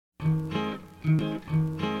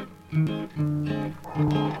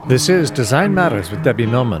This is Design Matters with Debbie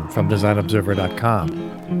Millman from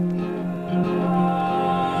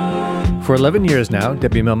DesignObserver.com. For 11 years now,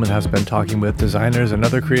 Debbie Millman has been talking with designers and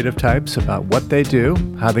other creative types about what they do,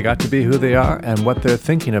 how they got to be who they are, and what they're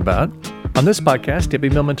thinking about. On this podcast, Debbie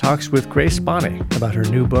Millman talks with Grace Bonney about her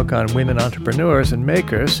new book on women entrepreneurs and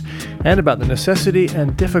makers, and about the necessity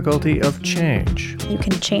and difficulty of change. You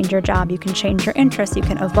can change your job, you can change your interests, you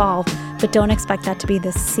can evolve, but don't expect that to be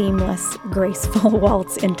this seamless, graceful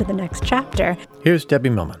waltz into the next chapter. Here's Debbie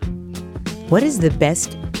Millman. What is the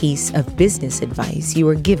best piece of business advice you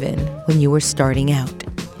were given when you were starting out?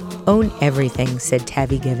 Own everything, said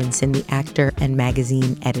Tavi Gevinson, the actor and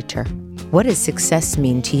magazine editor. What does success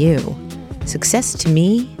mean to you? Success to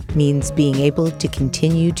me means being able to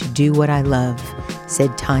continue to do what I love,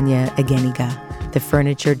 said Tanya Ageniga, the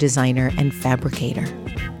furniture designer and fabricator.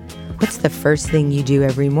 What's the first thing you do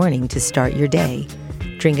every morning to start your day?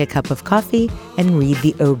 Drink a cup of coffee and read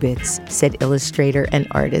the obits, said illustrator and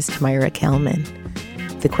artist Myra Kelman.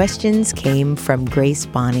 The questions came from Grace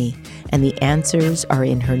Bonney, and the answers are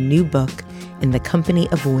in her new book, In the Company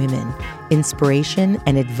of Women, Inspiration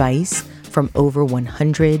and Advice from over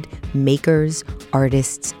 100 makers,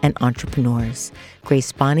 artists, and entrepreneurs.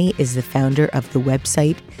 Grace Bonney is the founder of the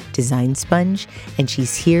website Design Sponge, and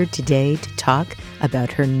she's here today to talk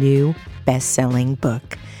about her new best-selling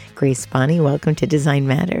book. Grace Bonney, welcome to Design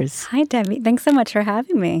Matters. Hi, Debbie. Thanks so much for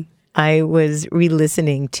having me. I was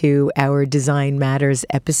re-listening to our Design Matters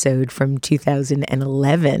episode from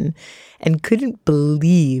 2011 and couldn't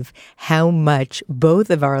believe how much both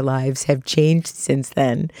of our lives have changed since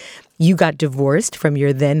then. You got divorced from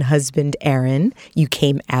your then husband, Aaron. You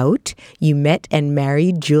came out. You met and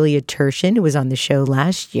married Julia Turshen, who was on the show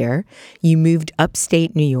last year. You moved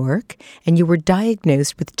upstate New York, and you were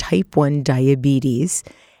diagnosed with type 1 diabetes.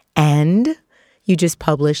 And you just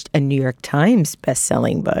published a New York Times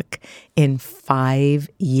best-selling book in 5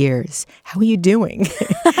 years. How are you doing?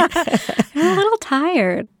 I'm a little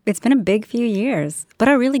tired. It's been a big few years, but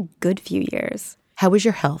a really good few years. How was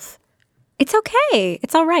your health? It's okay.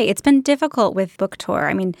 It's all right. It's been difficult with book tour.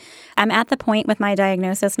 I mean, I'm at the point with my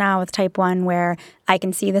diagnosis now with type 1 where I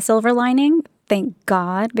can see the silver lining. Thank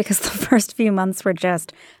God, because the first few months were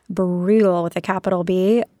just brutal with a capital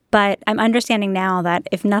B. But I'm understanding now that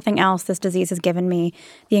if nothing else, this disease has given me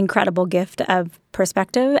the incredible gift of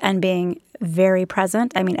perspective and being very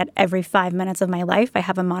present. I mean, at every 5 minutes of my life, I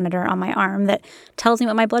have a monitor on my arm that tells me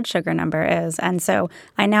what my blood sugar number is. And so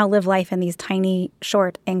I now live life in these tiny,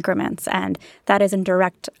 short increments. And that is in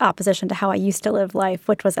direct opposition to how I used to live life,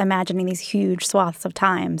 which was imagining these huge swaths of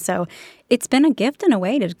time. So it's been a gift in a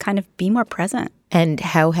way to kind of be more present. And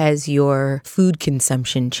how has your food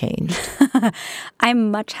consumption changed?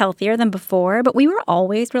 I'm much healthier than before, but we were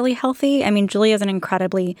always really healthy. I mean, Julia's an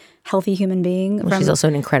incredibly healthy human being. Well, she's also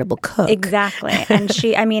an incredible cook. Exactly.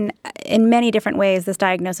 And in many different ways, this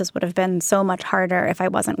diagnosis would have been so much harder if I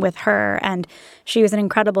wasn't with her. And she was an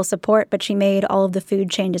incredible support, but she made all of the food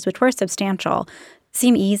changes, which were substantial,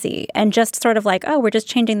 seem easy and just sort of like, oh, we're just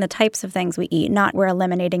changing the types of things we eat, not we're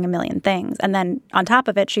eliminating a million things. And then on top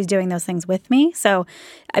of it, she's doing those things with me. So,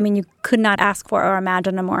 I mean, you could not ask for or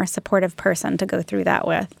imagine a more supportive person to go through that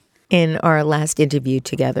with. In our last interview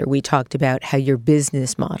together, we talked about how your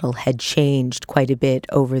business model had changed quite a bit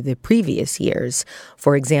over the previous years.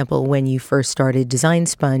 For example, when you first started Design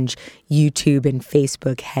Sponge, YouTube and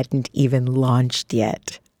Facebook hadn't even launched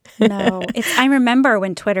yet. No, I remember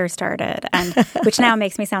when Twitter started, and which now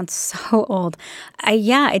makes me sound so old.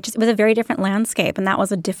 It was a very different landscape, and that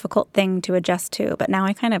was a difficult thing to adjust to. But now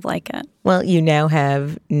I kind of like it. Well, you now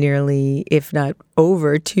have nearly, if not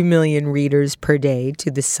over, 2 million readers per day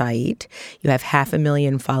to the site. You have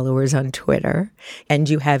 500,000 followers on Twitter, and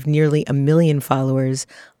you have nearly 1 million followers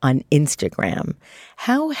on Instagram.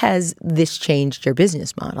 How has this changed your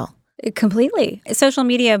business model? Completely. Social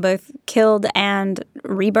media both killed and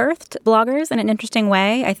rebirthed bloggers in an interesting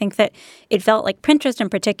way. I think that it felt like Pinterest in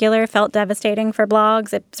particular felt devastating for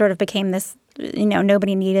blogs. It sort of became this,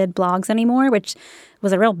 nobody needed blogs anymore, which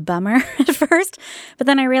was a real bummer at first. But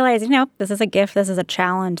then I realized, this is a gift, this is a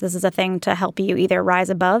challenge, this is a thing to help you either rise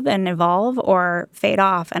above and evolve or fade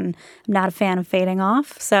off. And I'm not a fan of fading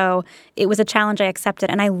off. So it was a challenge I accepted.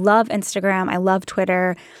 And I love Instagram. I love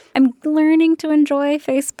Twitter. I'm learning to enjoy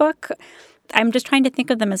Facebook. I'm just trying to think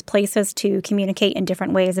of them as places to communicate in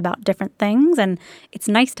different ways about different things. And it's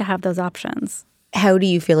nice to have those options. How do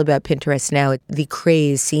you feel about Pinterest now? The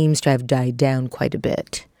craze seems to have died down quite a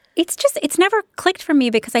bit. It's never clicked for me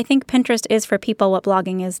because I think Pinterest is for people what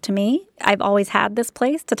blogging is to me. I've always had this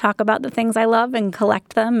place to talk about the things I love and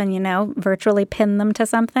collect them and, virtually pin them to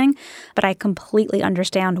something. But I completely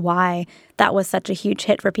understand why that was such a huge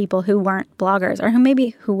hit for people who weren't bloggers or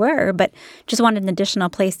who were, but just wanted an additional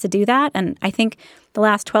place to do that. And I think the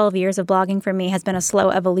last 12 years of blogging for me has been a slow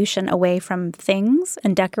evolution away from things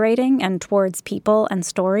and decorating and towards people and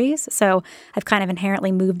stories. So I've kind of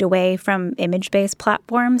inherently moved away from image-based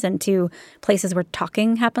platforms into places where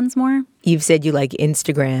talking happens more. You've said you like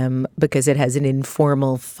Instagram because it has an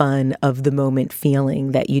informal, fun, of-the-moment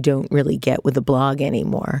feeling that you don't really get with a blog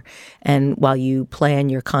anymore. And while you plan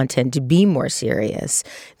your content to be more serious,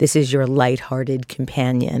 this is your lighthearted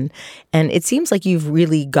companion. And it seems like you've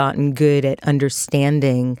really gotten good at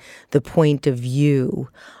understanding the point of view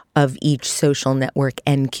of each social network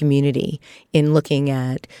and community in looking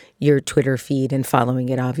at your Twitter feed and following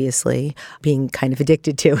it, obviously, being kind of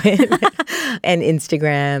addicted to it, and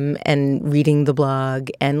Instagram and reading the blog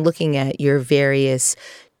and looking at your various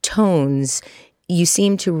tones. You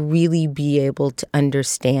seem to really be able to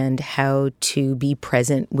understand how to be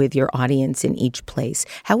present with your audience in each place.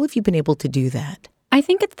 How have you been able to do that? I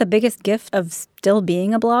think it's the biggest gift of still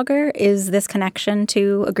being a blogger is this connection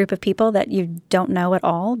to a group of people that you don't know at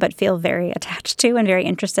all but feel very attached to and very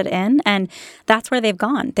interested in. And that's where they've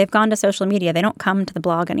gone. They've gone to social media. They don't come to the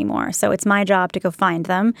blog anymore. So it's my job to go find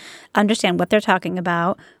them, understand what they're talking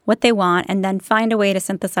about, what they want, and then find a way to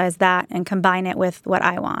synthesize that and combine it with what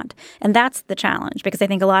I want. And that's the challenge because I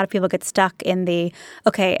think a lot of people get stuck in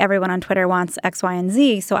okay, everyone on Twitter wants X, Y, and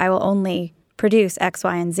Z, so I will only produce X,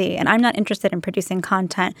 Y, and Z. And I'm not interested in producing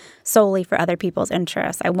content solely for other people's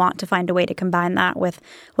interests. I want to find a way to combine that with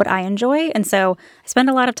what I enjoy. And so I spend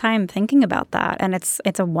a lot of time thinking about that. And it's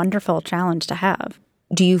a wonderful challenge to have.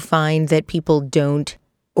 Do you find that people don't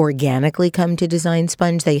organically come to Design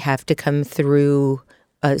Sponge? They have to come through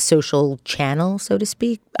a social channel, so to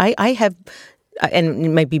speak? I have, and it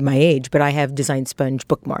might be my age, but I have Design Sponge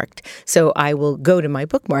bookmarked. So I will go to my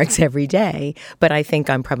bookmarks every day, but I think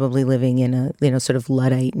I'm probably living in a sort of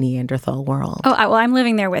Luddite Neanderthal world. Oh, well, I'm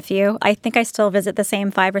living there with you. I think I still visit the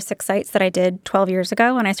same 5 or 6 sites that I did 12 years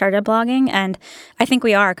ago when I started blogging. And I think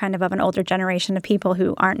we are kind of an older generation of people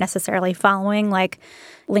who aren't necessarily following like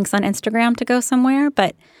links on Instagram to go somewhere,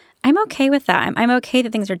 but I'm okay with that. I'm okay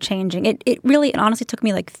that things are changing. It honestly took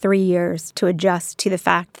me like 3 years to adjust to the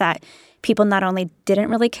fact that people not only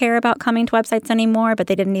didn't really care about coming to websites anymore, but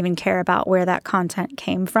they didn't even care about where that content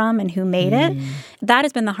came from and who made it. That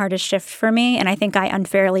has been the hardest shift for me. And I think I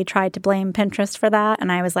unfairly tried to blame Pinterest for that.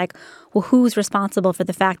 And I was like, well, who's responsible for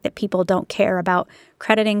the fact that people don't care about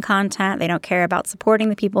crediting content? They don't care about supporting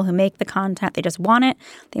the people who make the content. They just want it.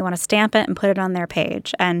 They want to stamp it and put it on their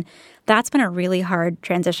page. And that's been a really hard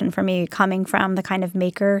transition for me coming from the kind of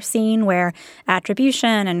maker scene where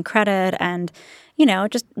attribution and credit and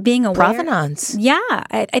just being aware. Provenance. Yeah.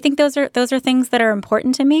 I think those are things that are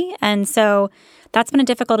important to me. And so that's been a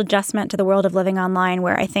difficult adjustment to the world of living online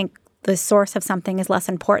where I think the source of something is less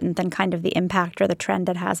important than kind of the impact or the trend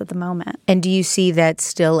it has at the moment. And do you see that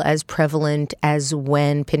still as prevalent as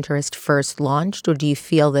when Pinterest first launched, or do you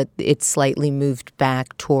feel that it's slightly moved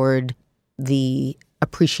back toward the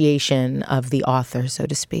appreciation of the author, so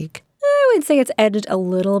to speak? I would say it's edged a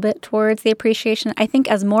little bit towards the appreciation. I think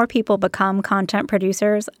as more people become content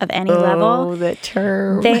producers of any level, that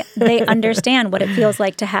term. they understand what it feels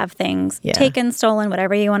like to have things taken, stolen,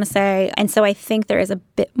 whatever you want to say. And so I think there is a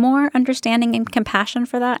bit more understanding and compassion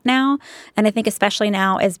for that now. And I think especially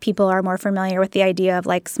now as people are more familiar with the idea of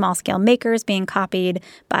like small scale makers being copied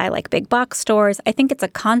by like big box stores, I think it's a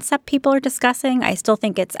concept people are discussing. I still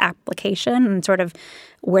think it's application and sort of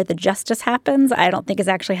where the justice happens, I don't think is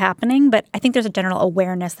actually happening, but I think there's a general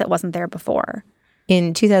awareness that wasn't there before.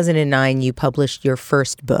 In 2009, you published your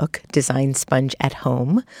first book, Design Sponge at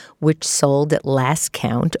Home, which sold at last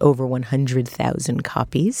count over 100,000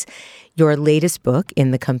 copies. Your latest book,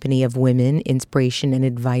 In the Company of Women, Inspiration and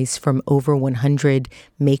Advice from Over 100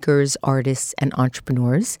 Makers, Artists, and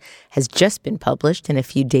Entrepreneurs, has just been published. And a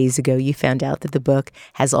few days ago, you found out that the book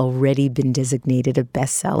has already been designated a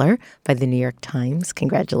bestseller by the New York Times.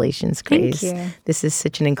 Congratulations, Grace. Thank you. This is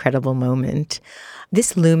such an incredible moment.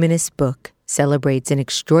 This luminous book celebrates an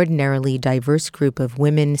extraordinarily diverse group of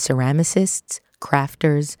women ceramicists,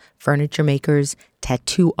 crafters, furniture makers,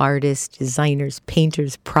 tattoo artists, designers,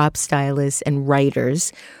 painters, prop stylists, and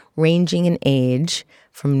writers, ranging in age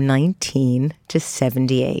from 19 to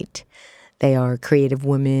 78. They are creative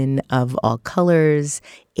women of all colors,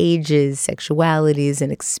 ages, sexualities,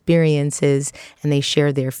 and experiences, and they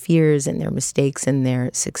share their fears and their mistakes and their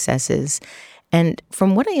successes. And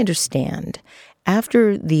from what I understand,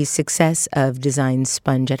 After the success of Design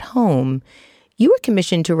Sponge at home, you were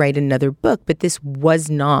commissioned to write another book, but this was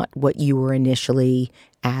not what you were initially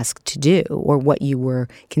asked to do or what you were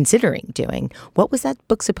considering doing. What was that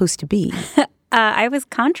book supposed to be? I was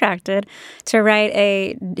contracted to write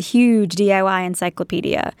a huge DIY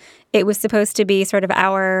encyclopedia. It was supposed to be sort of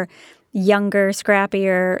our younger,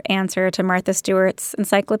 scrappier answer to Martha Stewart's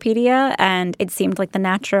encyclopedia, and it seemed like the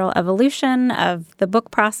natural evolution of the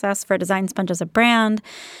book process for Design Sponge as a brand.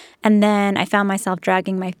 And then I found myself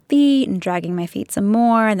dragging my feet some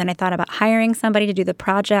more. And then I thought about hiring somebody to do the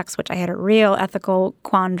projects, which I had a real ethical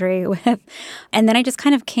quandary with. And then I just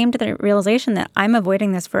kind of came to the realization that I'm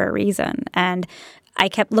avoiding this for a reason. And I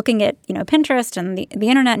kept looking at, Pinterest and the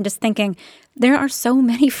internet and just thinking, there are so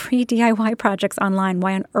many free DIY projects online.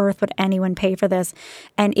 Why on earth would anyone pay for this?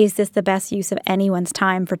 And is this the best use of anyone's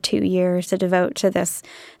time for 2 years to devote to this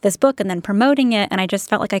book and then promoting it? And I just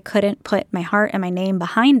felt like I couldn't put my heart and my name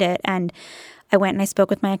behind it. And I went and I spoke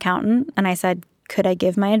with my accountant and I said, could I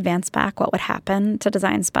give my advance back? What would happen to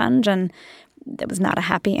Design Sponge? And it was not a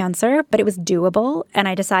happy answer, but it was doable. And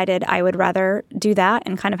I decided I would rather do that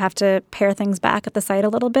and kind of have to pare things back at the site a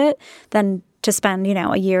little bit than to spend,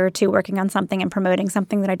 a year or two working on something and promoting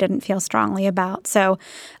something that I didn't feel strongly about. So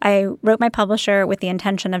I wrote my publisher with the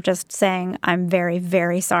intention of just saying, I'm very,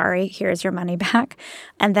 very sorry. Here's your money back.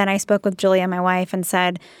 And then I spoke with Julia, my wife, and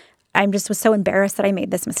said, I just was so embarrassed that I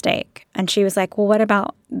made this mistake. And she was like, well, what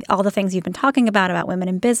about all the things you've been talking about women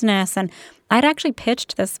in business? And I'd actually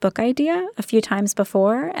pitched this book idea a few times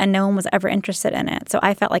before, and no one was ever interested in it. So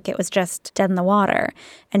I felt like it was just dead in the water.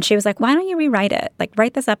 And she was like, why don't you rewrite it? Like,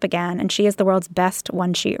 write this up again. And she is the world's best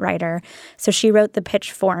one-sheet writer. So she wrote the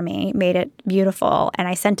pitch for me, made it beautiful, and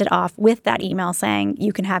I sent it off with that email saying,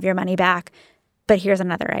 you can have your money back, but here's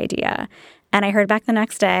another idea. And I heard back the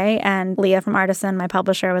next day, and Leah from Artisan, my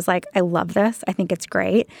publisher, was like, I love this. I think it's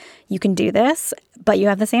great. You can do this, but you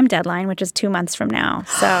have the same deadline, which is 2 months from now.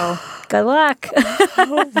 So good luck.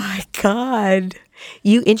 Oh, my God.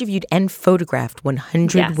 You interviewed and photographed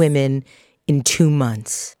 100 women in 2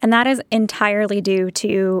 months. And that is entirely due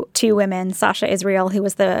to two women, Sasha Israel, who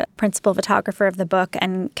was the principal photographer of the book,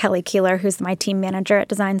 and Kelly Keeler, who's my team manager at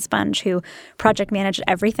Design Sponge, who project managed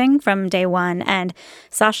everything from day one. And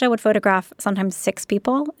Sasha would photograph sometimes 6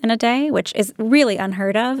 people in a day, which is really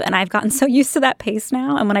unheard of. And I've gotten so used to that pace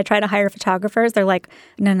now. And when I try to hire photographers, they're like,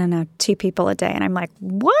 no, 2 people a day. And I'm like,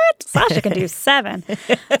 what? Sasha can do 7.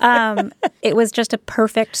 It was just a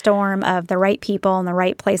perfect storm of the right people in the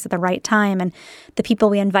right place at the right time. And the people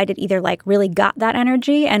we invited either really got that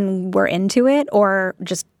energy and were into it or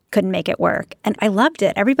just couldn't make it work. And I loved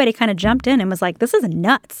it. Everybody kind of jumped in and was like, this is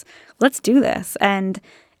nuts. Let's do this. And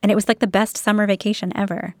it was like the best summer vacation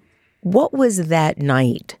ever. What was that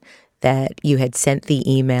night that you had sent the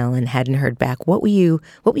email and hadn't heard back? What were you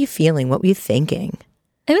feeling? What were you thinking?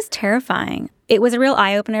 It was terrifying. It was a real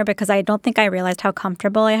eye-opener because I don't think I realized how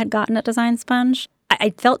comfortable I had gotten at Design Sponge.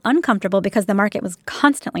 I felt uncomfortable because the market was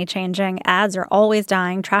constantly changing. Ads are always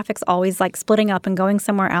dying. Traffic's always splitting up and going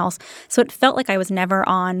somewhere else. So it felt like I was never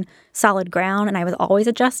on solid ground and I was always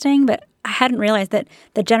adjusting. But I hadn't realized that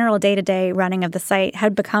the general day-to-day running of the site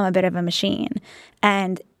had become a bit of a machine.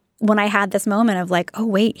 And when I had this moment of oh,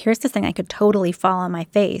 wait, here's this thing I could totally fall on my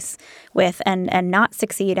face with and not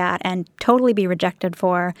succeed at and totally be rejected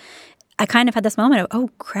for, I kind of had this moment of,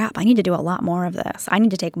 oh, crap, I need to do a lot more of this. I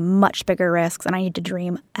need to take much bigger risks, and I need to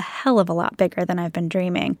dream a hell of a lot bigger than I've been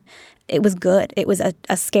dreaming. It was good. It was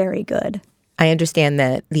a scary good. I understand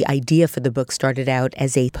that the idea for the book started out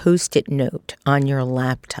as a Post-it note on your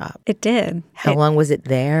laptop. It did. How long was it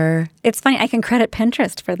there? It's funny. I can credit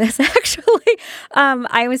Pinterest for this, actually.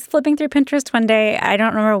 I was flipping through Pinterest one day. I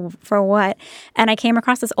don't remember for what. And I came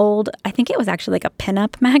across this old, I think it was actually a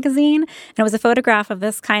pinup magazine. And it was a photograph of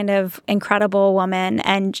this kind of incredible woman.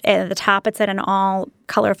 And at the top, it said in all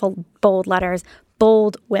colorful, bold letters,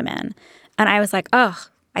 bold women. And I was like, ugh.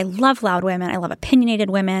 I love loud women. I love opinionated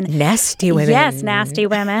women. Nasty women. Yes, nasty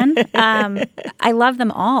women. I love them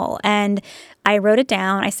all. And I wrote it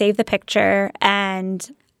down. I saved the picture. And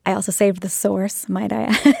I also saved the source, might I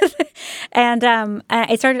add. And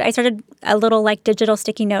I started a little digital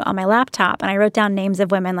sticky note on my laptop. And I wrote down names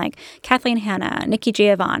of women like Kathleen Hanna, Nikki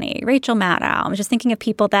Giovanni, Rachel Maddow. I was just thinking of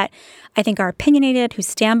people that I think are opinionated, who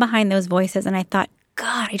stand behind those voices. And I thought,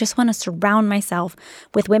 God, I just want to surround myself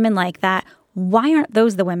with women like that. Why aren't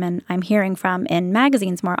those the women I'm hearing from in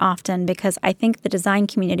magazines more often? Because I think the design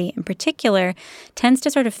community in particular tends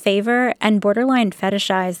to sort of favor and borderline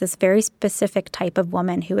fetishize this very specific type of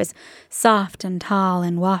woman who is soft and tall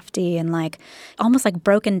and wafty and almost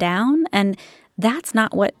broken down. And that's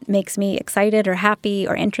not what makes me excited or happy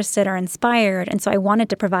or interested or inspired. And so I wanted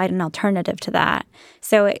to provide an alternative to that.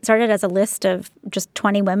 So it started as a list of just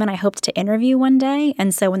 20 women I hoped to interview one day.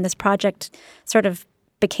 And so when this project sort of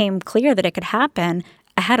became clear that it could happen,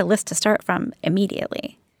 I had a list to start from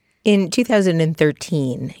immediately. In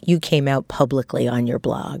 2013, you came out publicly on your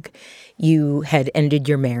blog. You had ended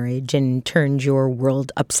your marriage and turned your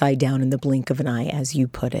world upside down in the blink of an eye, as you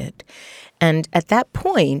put it. And at that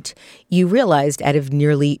point, you realized out of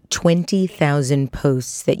nearly 20,000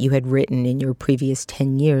 posts that you had written in your previous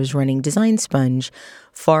 10 years running Design Sponge,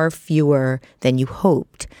 far fewer than you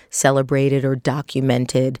hoped celebrated or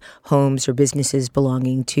documented homes or businesses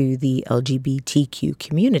belonging to the LGBTQ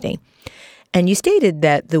community. And you stated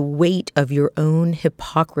that the weight of your own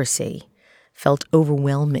hypocrisy felt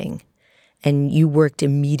overwhelming, and you worked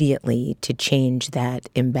immediately to change that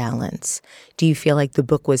imbalance. Do you feel like the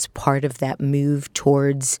book was part of that move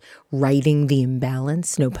towards righting the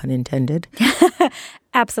imbalance? No pun intended.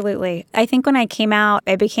 Absolutely. I think when I came out,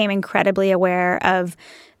 I became incredibly aware of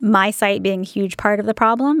my site being a huge part of the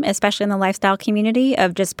problem, especially in the lifestyle community,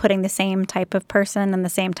 of just putting the same type of person and the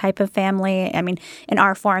same type of family. I mean, in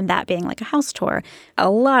our form, that being like a house tour. A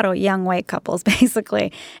lot of young white couples,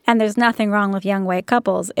 basically. And there's nothing wrong with young white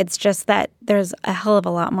couples. It's just that there's a hell of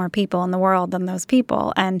a lot more people in the world than those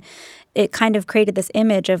people. And it kind of created this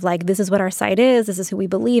image of like, this is what our site is, this is who we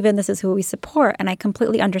believe in, this is who we support. And I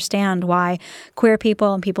completely understand why queer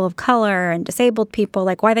people and people of color and disabled people,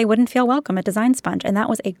 like why they wouldn't feel welcome at Design Sponge. And that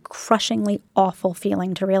was a crushingly awful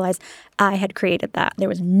feeling to realize I had created that. There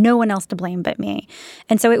was no one else to blame but me.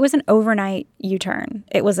 And so it was an overnight U-turn.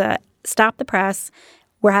 It was a stop the press.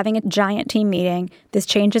 We're having a giant team meeting. This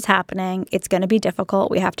change is happening. It's going to be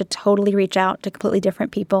difficult. We have to totally reach out to completely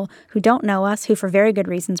different people who don't know us, who for very good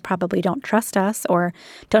reasons probably don't trust us or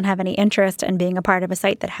don't have any interest in being a part of a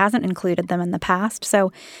site that hasn't included them in the past.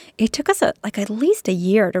 So it took us at least a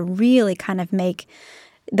year to really kind of make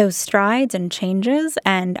those strides and changes.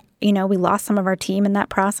 And, we lost some of our team in that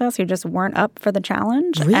process who just weren't up for the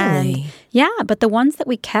challenge. Really? And yeah, but the ones that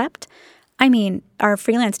we kept, I mean, our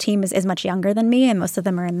freelance team is much younger than me, and most of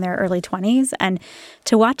them are in their early 20s. And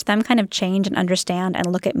to watch them kind of change and understand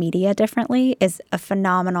and look at media differently is a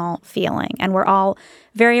phenomenal feeling. And we're all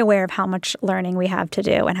very aware of how much learning we have to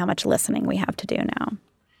do and how much listening we have to do now.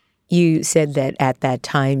 You said that at that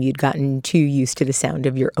time you'd gotten too used to the sound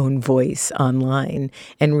of your own voice online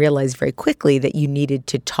and realized very quickly that you needed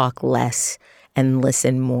to talk less and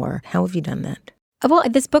listen more. How have you done that? Well,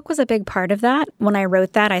 this book was a big part of that. When I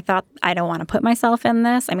wrote that, I thought, I don't want to put myself in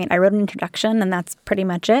this. I mean, I wrote an introduction, and that's pretty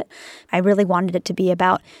much it. I really wanted it to be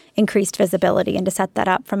about increased visibility and to set that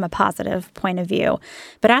up from a positive point of view.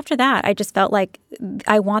 But after that, I just felt like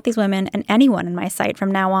I want these women and anyone in my site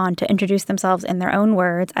from now on to introduce themselves in their own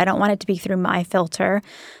words. I don't want it to be through my filter.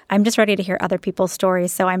 I'm just ready to hear other people's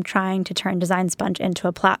stories, so I'm trying to turn Design Sponge into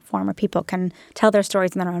a platform where people can tell their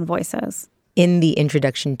stories in their own voices. In the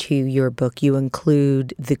introduction to your book, you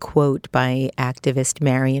include the quote by activist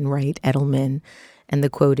Marian Wright Edelman, and the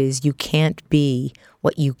quote is, "You can't be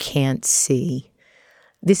what you can't see."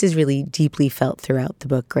 This is really deeply felt throughout the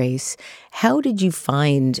book, Grace. How did you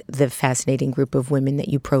find the fascinating group of women that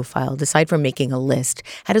you profiled? Aside from making a list,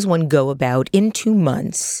 how does one go about, in 2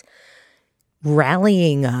 months,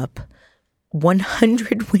 rallying up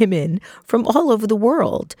 100 women from all over the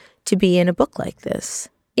world to be in a book like this?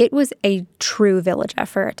 It was a true village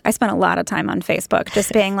effort. I spent a lot of time on Facebook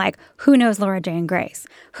just being like, who knows Laura Jane Grace?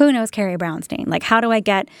 Who knows Carrie Brownstein? Like, how do I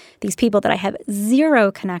get these people that I have zero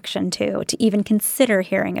connection to even consider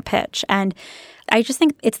hearing a pitch? And I just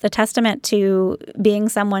think it's the testament to being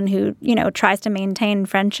someone who, tries to maintain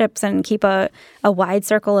friendships and keep a wide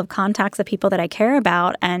circle of contacts of people that I care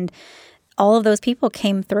about. And all of those people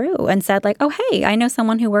came through and said like, oh, hey, I know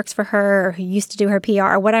someone who works for her or who used to do her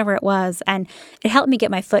PR or whatever it was. And it helped me get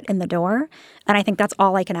my foot in the door. And I think that's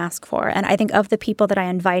all I can ask for. And I think of the people that I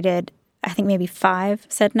invited, I think maybe 5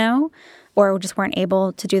 said no or just weren't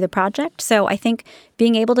able to do the project. So I think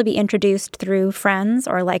being able to be introduced through friends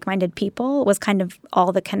or like-minded people was kind of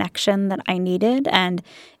all the connection that I needed. And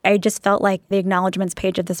I just felt like the acknowledgments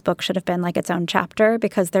page of this book should have been like its own chapter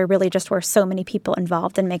because there really just were so many people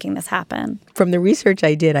involved in making this happen. From the research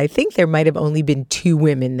I did, I think there might have only been 2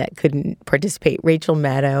 women that couldn't participate, Rachel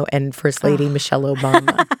Maddow and First Lady Michelle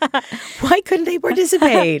Obama. Why couldn't they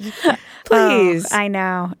participate? Please. I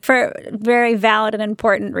know. For very valid and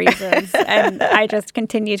important reasons. And I just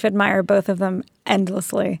continue to admire both of them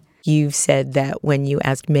endlessly. You've said that when you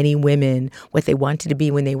asked many women what they wanted to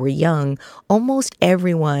be when they were young, almost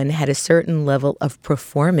everyone had a certain level of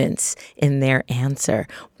performance in their answer.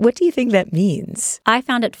 What do you think that means? I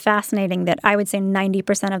found it fascinating that I would say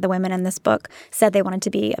 90% of the women in this book said they wanted to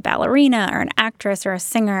be a ballerina or an actress or a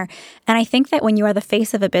singer. And I think that when you are the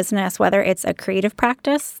face of a business, whether it's a creative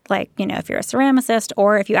practice, like, if you're a ceramicist,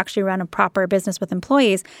 or if you actually run a proper business with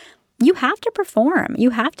employees, you have to perform. You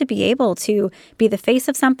have to be able to be the face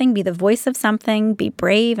of something, be the voice of something, be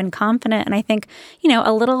brave and confident. And I think,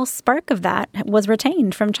 a little spark of that was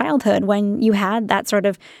retained from childhood when you had that sort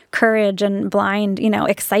of courage and blind,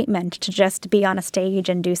 excitement to just be on a stage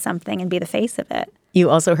and do something and be the face of it. You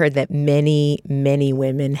also heard that many, many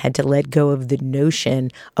women had to let go of the notion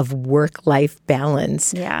of work-life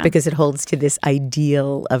balance because it holds to this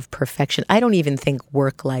ideal of perfection. I don't even think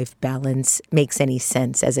work-life balance makes any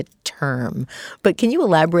sense as a term. But can you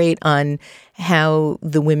elaborate on how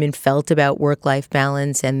the women felt about work-life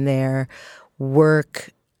balance and their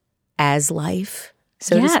work as life,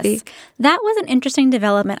 so to speak? That was an interesting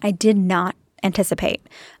development I did not anticipate.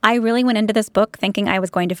 I really went into this book thinking I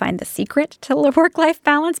was going to find the secret to work-life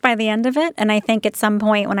balance by the end of it. And I think at some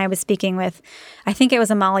point when I was speaking with, I think it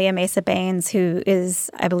was Amalia Mesa Baines, who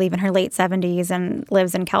is, I believe, in her late 70s and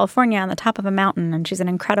lives in California on the top of a mountain. And she's an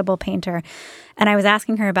incredible painter. And I was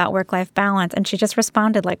asking her about work-life balance. And she just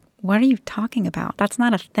responded like, what are you talking about? That's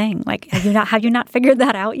not a thing. Like, have you not figured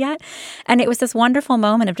that out yet? And it was this wonderful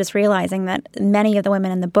moment of just realizing that many of the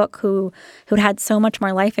women in the book who'd had so much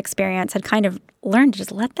more life experience had kind of learned to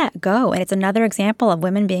just let that go. And it's another example of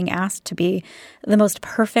women being asked to be the most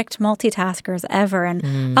perfect multitaskers ever. And,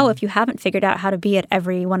 if you haven't figured out how to be at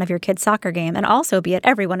every one of your kids' soccer game and also be at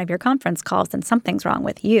every one of your conference calls, then something's wrong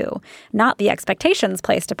with you, not the expectations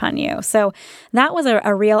placed upon you. So that was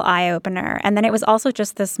a real eye-opener. And then it was also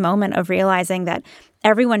just this moment of realizing that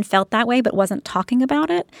everyone felt that way but wasn't talking about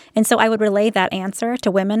it. And so I would relay that answer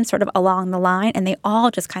to women sort of along the line, and they all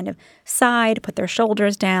just kind of sighed, put their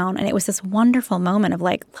shoulders down, and it was this wonderful moment of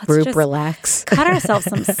like, let's just relax. Cut ourselves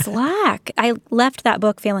some slack. I left that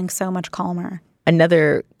book feeling so much calmer.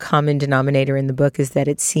 Another common denominator in the book is that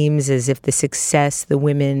it seems as if the success the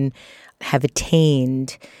women have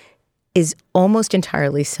attained is almost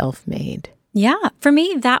entirely self-made. Yeah. For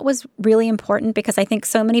me, that was really important because I think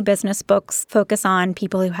so many business books focus on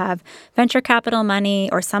people who have venture capital money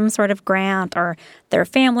or some sort of grant or their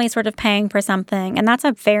family sort of paying for something. And that's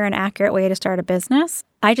a fair and accurate way to start a business.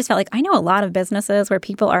 I just felt like I know a lot of businesses where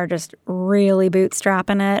people are just really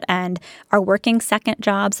bootstrapping it and are working second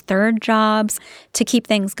jobs, third jobs to keep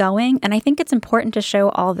things going. And I think it's important to show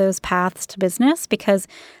all those paths to business because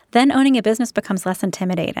then owning a business becomes less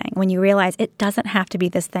intimidating when you realize it doesn't have to be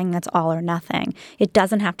this thing that's all or nothing. It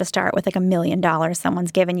doesn't have to start with like $1 million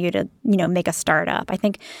someone's given you to, make a startup. I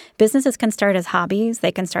think businesses can start as hobbies.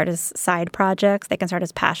 They can start as side projects. They can start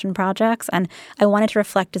as passion projects. And I wanted to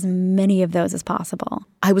reflect as many of those as possible.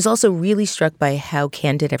 I was also really struck by how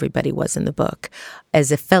candid everybody was in the book.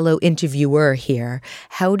 As a fellow interviewer here,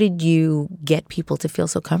 how did you get people to feel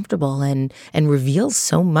so comfortable and reveal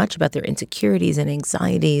so much about their insecurities and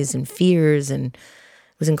anxieties and fears? And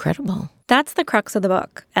it was incredible. That's the crux of the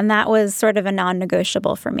book. And that was sort of a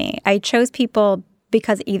non-negotiable for me. I chose people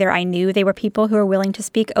because either I knew they were people who were willing to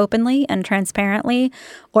speak openly and transparently,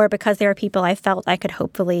 or because they were people I felt I could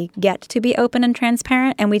hopefully get to be open and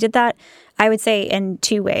transparent. And we did that, I would say, in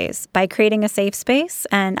two ways. By creating a safe space,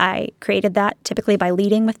 and I created that typically by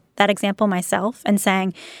leading with that example myself and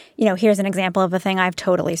saying, here's an example of a thing I've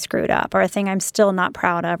totally screwed up or a thing I'm still not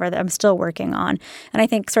proud of or that I'm still working on. And I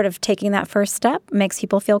think sort of taking that first step makes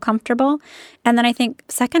people feel comfortable. And then I think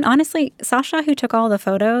second, honestly, Sasha, who took all the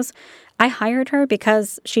photos, I hired her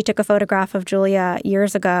because she took a photograph of Julia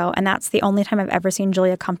years ago, and that's the only time I've ever seen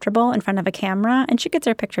Julia comfortable in front of a camera, and she gets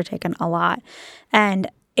her picture taken a lot.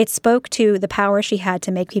 And it spoke to the power she had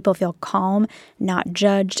to make people feel calm, not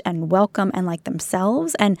judged, and welcome and like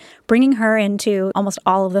themselves. And bringing her into almost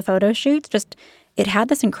all of the photo shoots, it had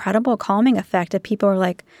this incredible calming effect of people were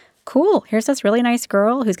like, cool, here's this really nice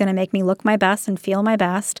girl who's going to make me look my best and feel my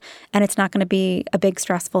best, and it's not going to be a big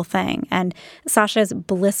stressful thing. And Sasha is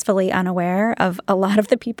blissfully unaware of a lot of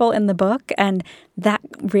the people in the book, and that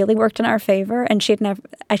really worked in our favor. And she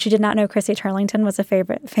did not know Chrissy Turlington was a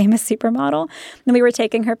famous supermodel. And we were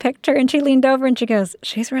taking her picture, and she leaned over and she goes,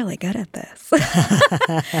 she's really good at this.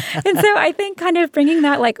 And so I think kind of bringing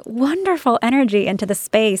that like wonderful energy into the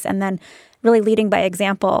space and then really leading by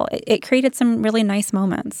example, it created some really nice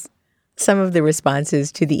moments. Some of the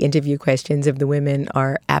responses to the interview questions of the women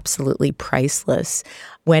are absolutely priceless.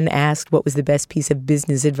 When asked what was the best piece of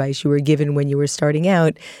business advice you were given when you were starting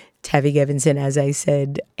out, Tavi Gevinson, as I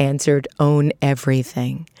said, answered own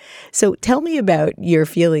everything. So tell me about your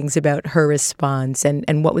feelings about her response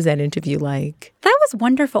and what was that interview like? That was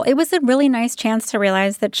wonderful. It was a really nice chance to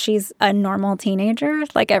realize that she's a normal teenager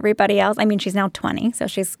like everybody else. I mean, she's now 20, so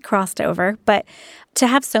she's crossed over. But to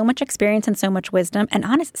have so much experience and so much wisdom and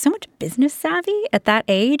so much business savvy at that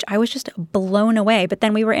age, I was just blown away. But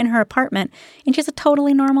then we were in her apartment, and she has a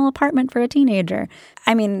totally normal apartment for a teenager.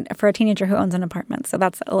 I mean, for a teenager who owns an apartment. So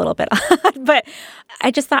that's a little bit odd. But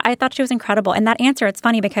I thought she was incredible. And that answer, it's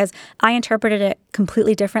funny because I interpreted it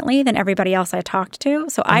completely differently than everybody else I talked to.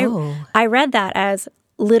 So I read that as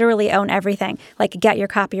literally own everything, like get your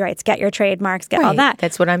copyrights, get your trademarks, get all that.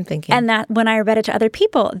 That's what I'm thinking. And that when I read it to other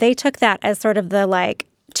people, they took that as sort of the like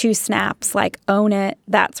 2 snaps, like own it,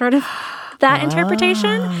 that sort of that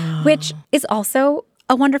interpretation, which is also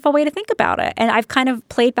a wonderful way to think about it. And I've kind of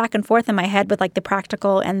played back and forth in my head with like the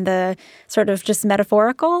practical and the sort of just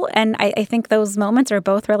metaphorical. And I think those moments are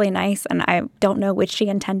both really nice. And I don't know which she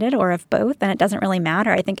intended or if both. And it doesn't really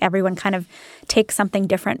matter. I think everyone kind of takes something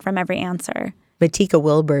different from every answer. Matika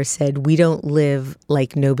Wilbur said, "We don't live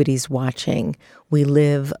like nobody's watching. We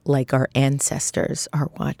live like our ancestors are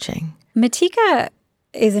watching." Matika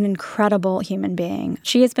is an incredible human being.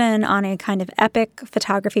 She has been on a kind of epic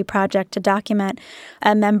photography project to document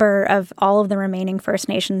a member of all of the remaining First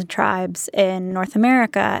Nations tribes in North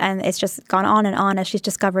America. And it's just gone on and on as she's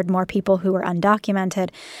discovered more people who are undocumented.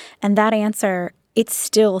 And that answer, it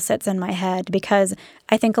still sits in my head because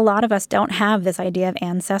I think a lot of us don't have this idea of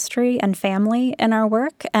ancestry and family in our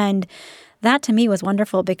work. And that to me was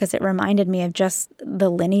wonderful because it reminded me of just the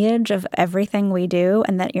lineage of everything we do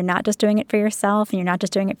and that you're not just doing it for yourself and you're not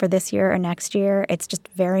just doing it for this year or next year. It's just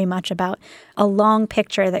very much about a long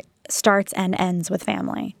picture that starts and ends with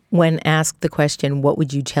family. When asked the question, what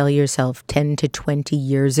would you tell yourself 10 to 20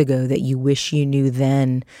 years ago that you wish you knew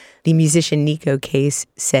then? The musician Nico Case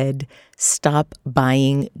said, "Stop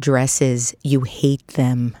buying dresses. You hate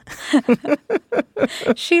them."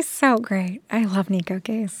 She's so great. I love Nico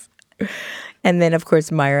Case. And then, of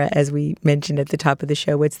course, Myra, as we mentioned at the top of the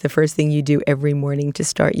show, what's the first thing you do every morning to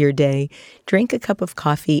start your day? Drink a cup of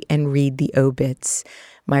coffee and read the obits.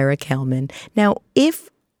 Myra Kalman. Now, if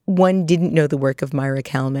one didn't know the work of Myra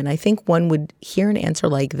Kalman, I think one would hear an answer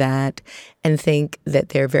like that and think that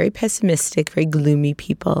they're very pessimistic, very gloomy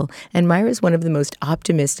people. And Myra is one of the most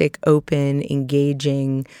optimistic, open,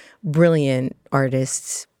 engaging, brilliant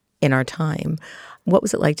artists in our time. What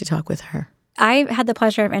was it like to talk with her? I had the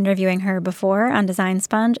pleasure of interviewing her before on Design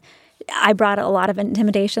Sponge. I brought a lot of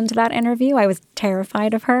intimidation to that interview. I was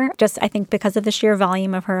terrified of her, just I think because of the sheer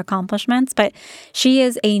volume of her accomplishments. But she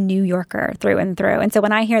is a New Yorker through and through. And so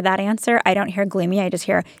when I hear that answer, I don't hear gloomy. I just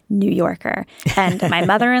hear New Yorker. And my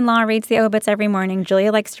mother-in-law reads the obits every morning.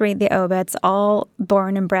 Julia likes to read the obits, all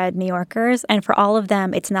born and bred New Yorkers. And for all of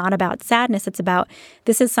them, it's not about sadness. It's about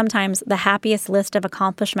this is sometimes the happiest list of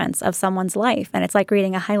accomplishments of someone's life. And it's like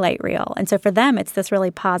reading a highlight reel. And so for them, it's this really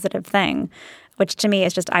positive thing, which to me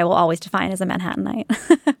is just I will always define as a Manhattanite.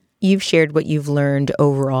 You've shared what you've learned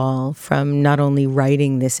overall from not only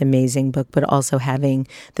writing this amazing book, but also having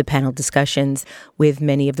the panel discussions with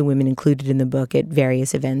many of the women included in the book at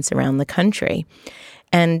various events around the country.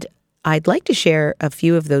 And I'd like to share a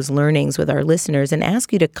few of those learnings with our listeners and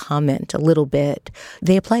ask you to comment a little bit.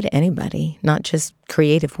 They apply to anybody, not just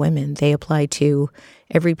creative women. They apply to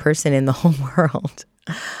every person in the whole world.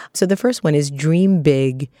 So the first one is dream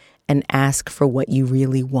big and ask for what you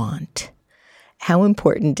really want. How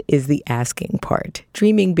important is the asking part?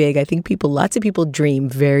 Dreaming big, I think lots of people dream,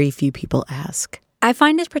 very few people ask. I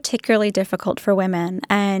find it particularly difficult for women.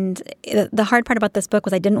 And the hard part about this book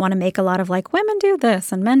was I didn't want to make a lot of like, women do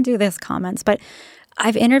this and men do this comments. But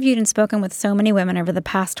I've interviewed and spoken with so many women over the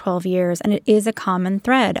past 12 years, and it is a common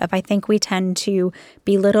thread of I think we tend to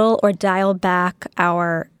belittle or dial back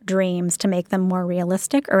our dreams to make them more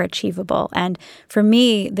realistic or achievable. And for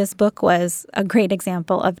me, this book was a great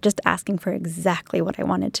example of just asking for exactly what I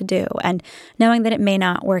wanted to do and knowing that it may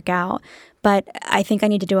not work out. But I think I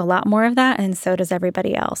need to do a lot more of that, and so does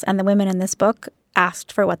everybody else. And the women in this book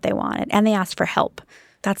asked for what they wanted, and they asked for help.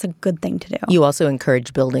 That's a good thing to do. You also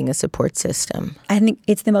encourage building a support system. I think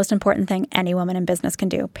it's the most important thing any woman in business can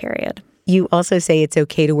do, period. You also say it's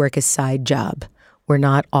okay to work a side job. We're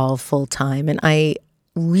not all full-time. And I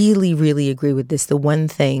really, really agree with this. The one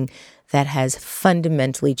thing that has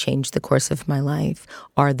fundamentally changed the course of my life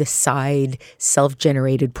are the side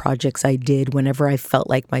self-generated projects I did whenever I felt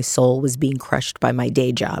like my soul was being crushed by my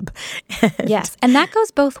day job. Yes. And that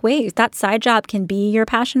goes both ways. That side job can be your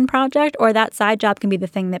passion project, or that side job can be the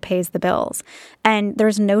thing that pays the bills. And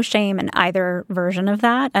there's no shame in either version of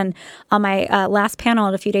that. And on my last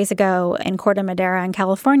panel a few days ago in Corte Madera in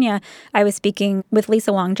California, I was speaking with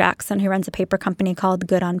Lisa Wong Jackson, who runs a paper company called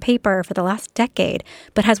Good on Paper for the last decade,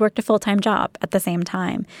 but has worked a full-time job at the same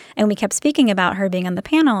time. And we kept speaking about her being on the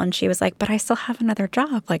panel, and she was like, but I still have another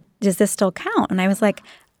job. Like, does this still count? And I was like,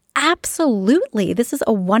 absolutely. This is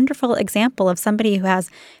a wonderful example of somebody who has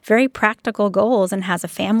very practical goals and has a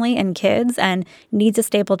family and kids and needs a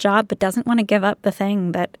stable job, but doesn't want to give up the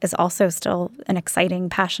thing that is also still an exciting,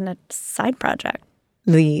 passionate side project.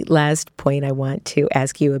 The last point I want to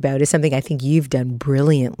ask you about is something I think you've done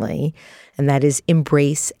brilliantly, and that is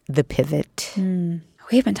embrace the pivot.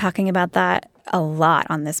 We've been talking about that a lot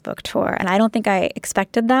on this book tour, and I don't think I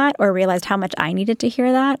expected that or realized how much I needed to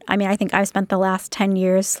hear that. I mean, I think I've spent the last 10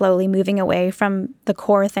 years slowly moving away from the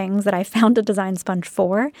core things that I found a design sponge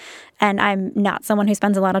for, and I'm not someone who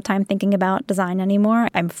spends a lot of time thinking about design anymore.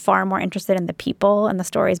 I'm far more interested in the people and the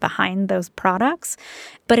stories behind those products,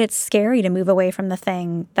 but it's scary to move away from the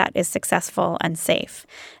thing that is successful and safe.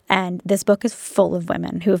 And this book is full of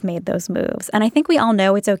women who have made those moves. And I think we all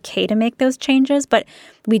know it's okay to make those changes, but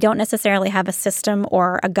we don't necessarily have a system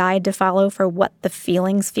or a guide to follow for what the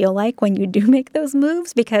feelings feel like when you do make those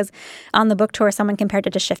moves. Because on the book tour, someone compared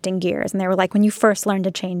it to shifting gears. And they were like, when you first learn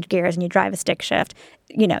to change gears and you drive a stick shift,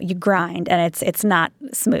 you know, you grind and it's not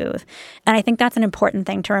smooth. And I think that's an important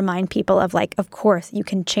thing to remind people of, like, of course, you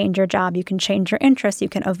can change your job, you can change your interests, you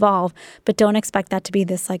can evolve, but don't expect that to be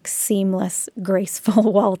this like seamless,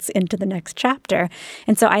 graceful waltz into the next chapter.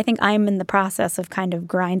 And so I think I'm in the process of kind of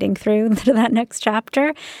grinding through to that next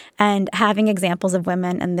chapter, and having examples of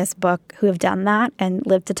women in this book who have done that and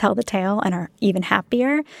lived to tell the tale and are even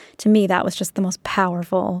happier. To me, that was just the most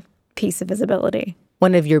powerful piece of visibility.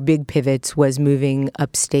 One of your big pivots was moving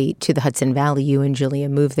upstate to the Hudson Valley. You and Julia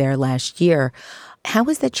moved there last year. How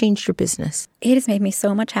has that changed your business? It has made me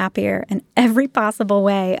so much happier in every possible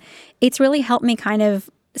way. It's really helped me kind of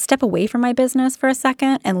step away from my business for a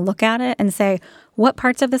second and look at it and say, what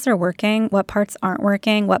parts of this are working? What parts aren't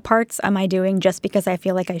working? What parts am I doing just because I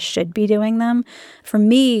feel like I should be doing them? For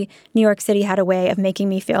me, New York City had a way of making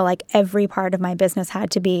me feel like every part of my business had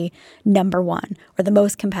to be number one or the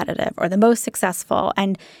most competitive or the most successful.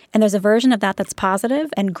 And there's a version of that that's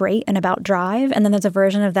positive and great and about drive. And then there's a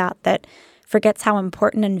version of that that forgets how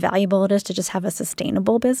important and valuable it is to just have a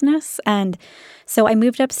sustainable business. And so I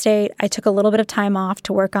moved upstate. I took a little bit of time off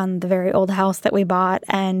to work on the very old house that we bought.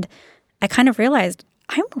 And I kind of realized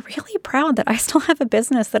I'm really proud that I still have a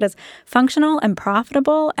business that is functional and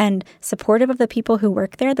profitable and supportive of the people who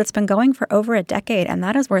work there, that's been going for over a decade. And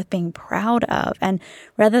that is worth being proud of. And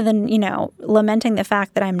rather than, lamenting the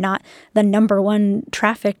fact that I'm not the number one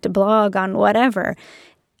trafficked blog on whatever,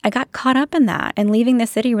 I got caught up in that, and leaving the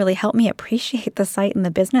city really helped me appreciate the site and the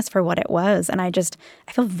business for what it was. And I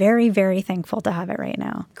feel very, very thankful to have it right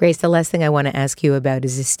now. Grace, the last thing I want to ask you about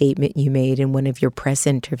is a statement you made in one of your press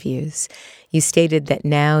interviews. You stated that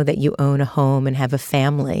now that you own a home and have a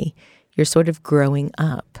family, you're sort of growing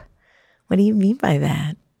up. What do you mean by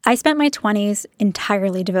that? I spent my 20s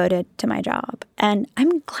entirely devoted to my job, and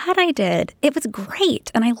I'm glad I did. It was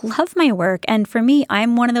great, and I love my work. And for me,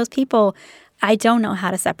 I'm one of those people, I don't know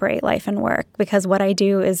how to separate life and work because what I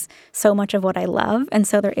do is so much of what I love. And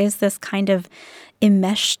so there is this kind of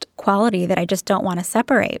enmeshed quality that I just don't want to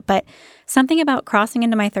separate. But something about crossing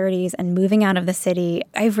into my 30s and moving out of the city,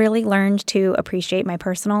 I've really learned to appreciate my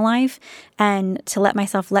personal life and to let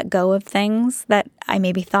myself let go of things that I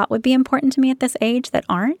maybe thought would be important to me at this age that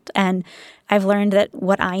aren't. And I've learned that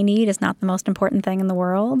what I need is not the most important thing in the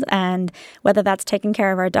world. And whether that's taking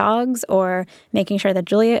care of our dogs or making sure that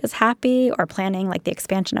Julia is happy or planning like the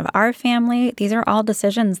expansion of our family, these are all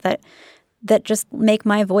decisions that just make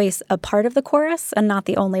my voice a part of the chorus and not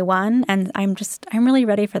the only one. And I'm really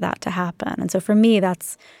ready for that to happen. And so for me,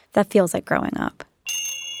 that feels like growing up.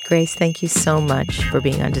 Grace, thank you so much for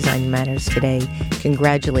being on Design Matters today.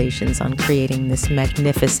 Congratulations on creating this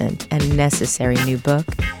magnificent and necessary new book.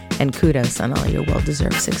 And kudos on all your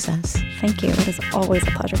well-deserved success. Thank you. It is always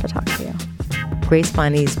a pleasure to talk to you. Grace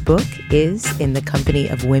Bonney's book is In the Company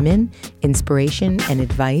of Women, Inspiration and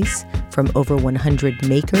Advice from Over 100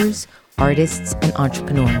 Makers, Artists, and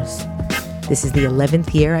Entrepreneurs. This is the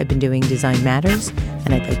 11th year I've been doing Design Matters,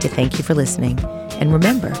 and I'd like to thank you for listening. And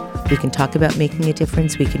remember, we can talk about making a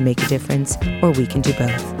difference, we can make a difference, or we can do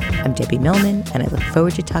both. I'm Debbie Millman, and I look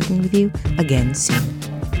forward to talking with you again soon.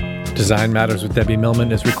 Design Matters with Debbie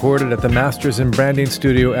Millman is recorded at the Masters in Branding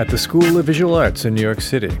Studio at the School of Visual Arts in New York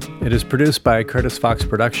City. It is produced by Curtis Fox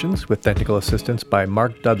Productions with technical assistance by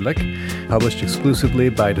Mark Dudlick, published exclusively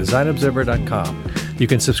by DesignObserver.com. You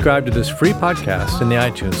can subscribe to this free podcast in the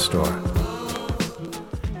iTunes Store.